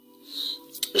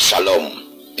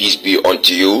Shalom, peace be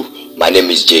unto you. My name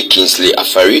is J. Kingsley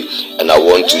Afari, and I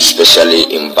want to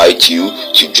specially invite you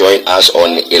to join us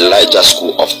on Elijah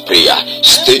School of Prayer.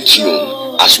 Stay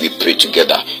tuned as we pray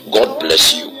together. God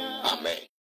bless you. Amen.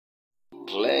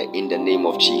 Declare in the name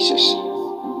of Jesus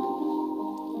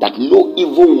that no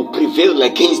evil will prevail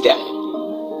against them.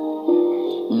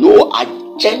 No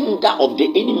agenda of the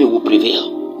enemy will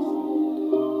prevail.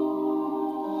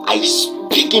 I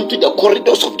speak into the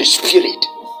corridors of the Spirit,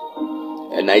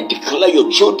 and I declare your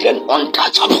children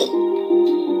untouchable.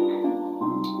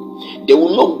 They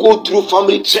will not go through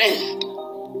family trend.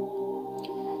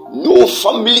 No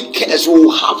family curse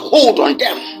will have hold on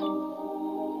them.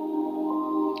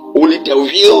 Only the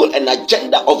will and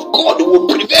agenda of God will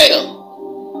prevail.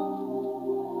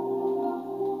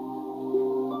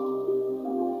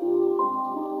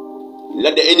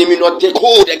 Let the enemy not take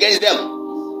hold against them.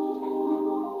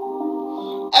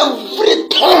 Every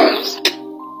tongue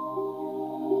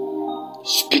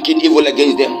speaking evil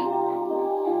against them,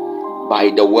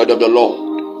 by the word of the Lord,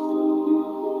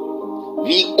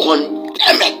 we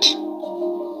condemn it.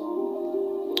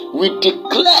 We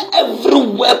declare every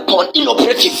weapon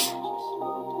inoperative.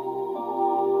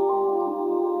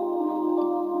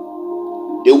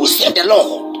 They will serve the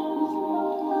Lord.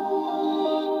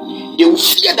 They will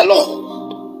fear the Lord.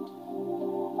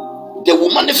 They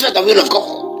will manifest the will of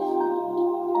God.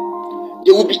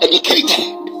 They will be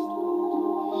educated.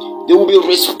 They will be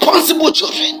responsible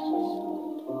children.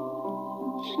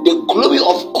 The glory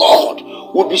of God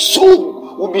will be so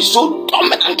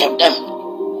dominant on them.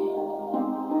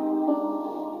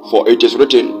 For it is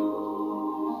written,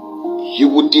 He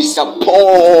will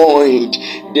disappoint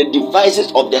the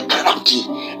devices of the crafty,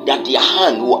 that their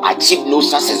hand will achieve no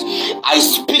success. I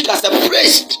speak as a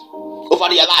priest over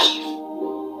their life.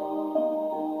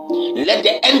 Let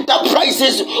the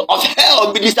enterprises of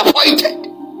hell be disappointed.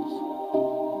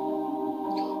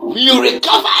 We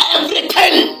recover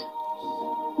everything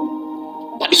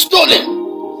that is stolen.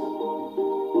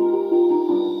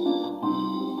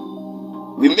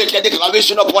 We make a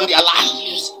declaration upon their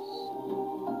lives.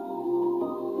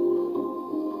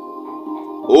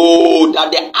 Oh,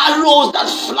 that the arrows that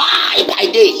fly by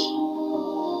day,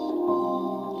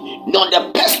 not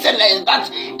the pestilence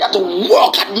that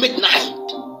walk at midnight,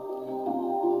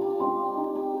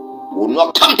 will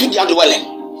not come to their dwelling.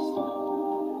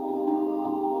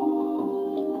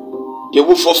 They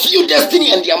will fulfill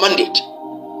destiny and their mandate.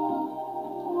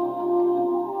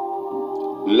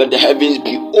 Let the heavens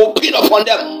be open upon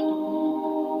them.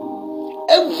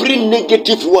 Every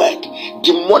negative word,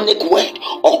 demonic word,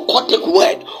 occultic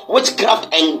word,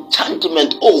 witchcraft,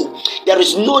 enchantment, there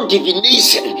is no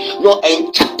divination, no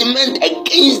enchantment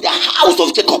against the house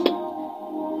of Jacob.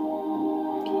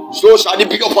 So shall it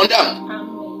be upon them.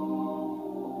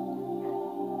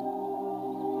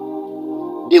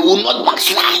 They will not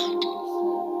backslide.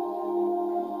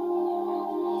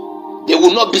 They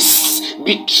will not be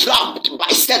trapped by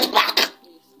setback.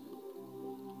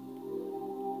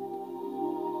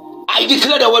 I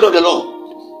declare the word of the Lord.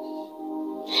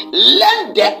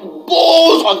 Let the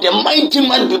bows of the mighty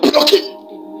man be broken.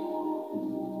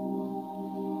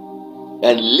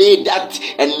 And let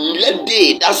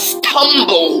they that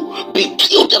stumble be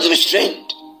killed as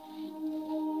restrained.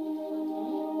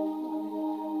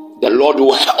 The Lord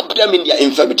will help them in their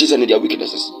infirmities and in their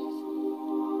weaknesses.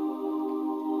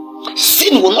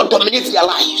 Sin will not dominate their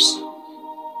lives.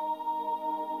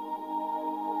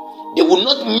 They will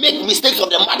not make mistakes of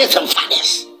their mothers and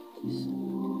fathers.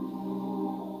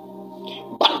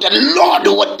 But the Lord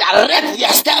will direct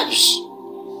their steps.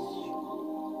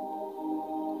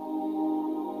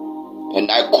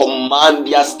 And I command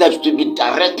their steps to be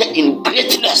directed in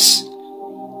greatness.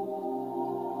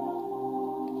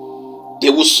 They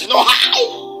will soar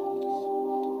high.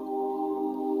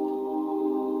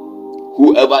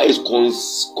 Whoever is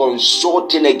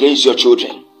consulting against your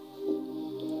children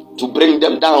to bring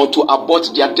them down, to abort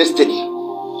their destiny,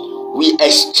 we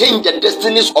exchange the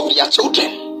destinies of their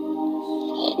children.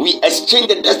 We exchange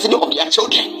the destiny of their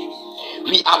children.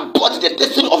 We abort the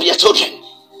destiny of their children.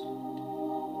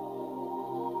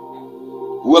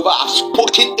 Whoever has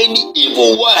spoken any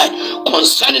evil word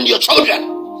concerning your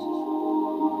children,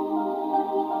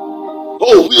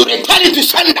 we return it to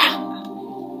sender.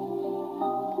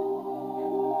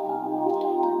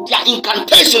 Their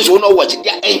incantations will not work.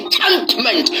 Their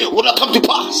enchantment will not come to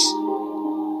pass.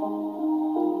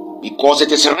 Because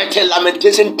it is written,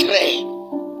 Lamentation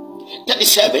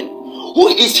 3:37. Who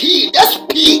is he that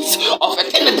speaks of a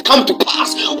thing that come to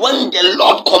pass when the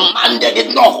Lord commanded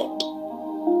it not?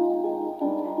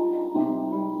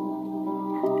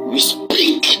 We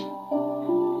speak,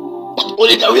 but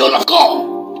Only the will of God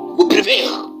will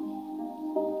prevail.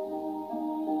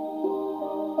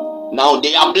 Now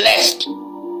they are blessed.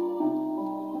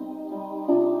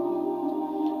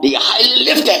 They are highly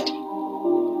lifted.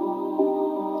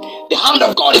 The hand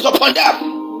of God is upon them.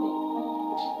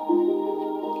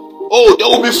 Oh, they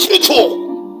will be fruitful.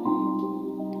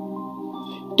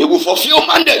 They will fulfill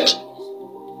mandate.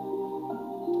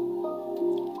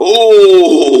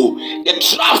 Oh, the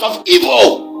traps of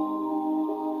evil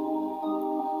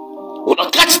will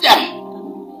not catch them.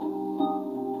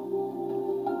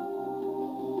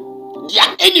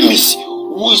 Their enemies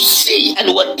will see and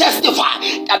will testify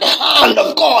that the hand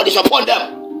of God is upon them.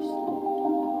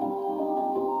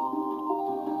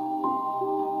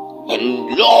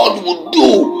 And Lord will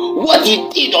do what he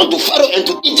did unto Pharaoh and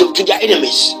to Egypt, to their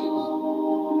enemies.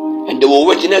 And they will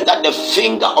witness that the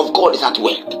finger of God is at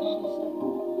work.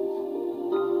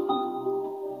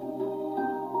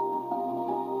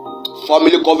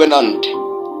 Family covenant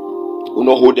will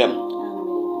not hold them.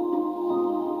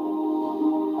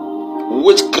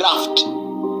 Witchcraft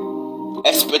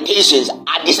expectations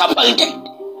are disappointed.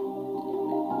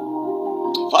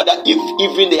 Father, if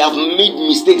even they have made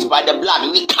mistakes by the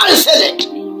blood, we cancel it.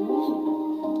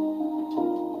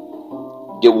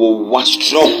 They will walk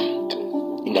strong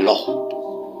in the Lord.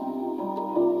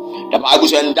 The Bible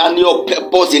says, and Daniel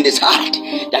purposed in his heart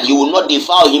that he will not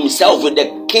defile himself with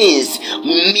the king's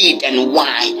meat and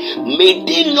wine. May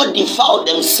they not defile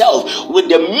themselves with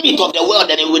the meat of the world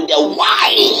and with the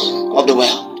wine of the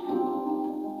world.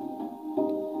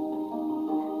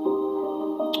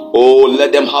 Oh,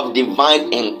 let them have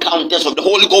divine encounters of the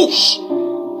Holy Ghost.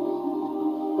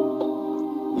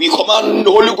 We command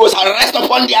the Holy Ghost to rest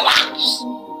upon their lives.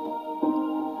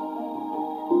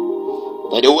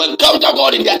 That they will encounter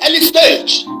God in their early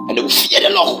stage and they will fear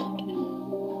the Lord.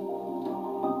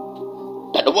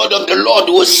 That the word of the Lord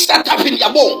will set up in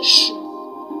their bones.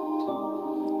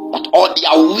 That all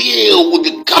their will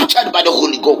be captured by the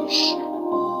Holy Ghost.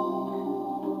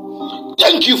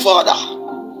 Thank you, Father,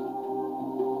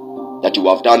 that you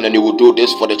have done and you will do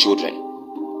this for the children.